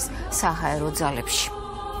უკრაინის საჰაერო ძალებში.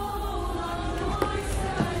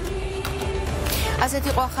 ასეთ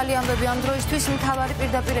იყო ახალი ამბები ამ დროისთვის. მთავარი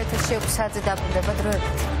პირდაპირ ეთერში 6 საათზე დაბრუნდება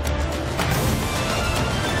დროებით.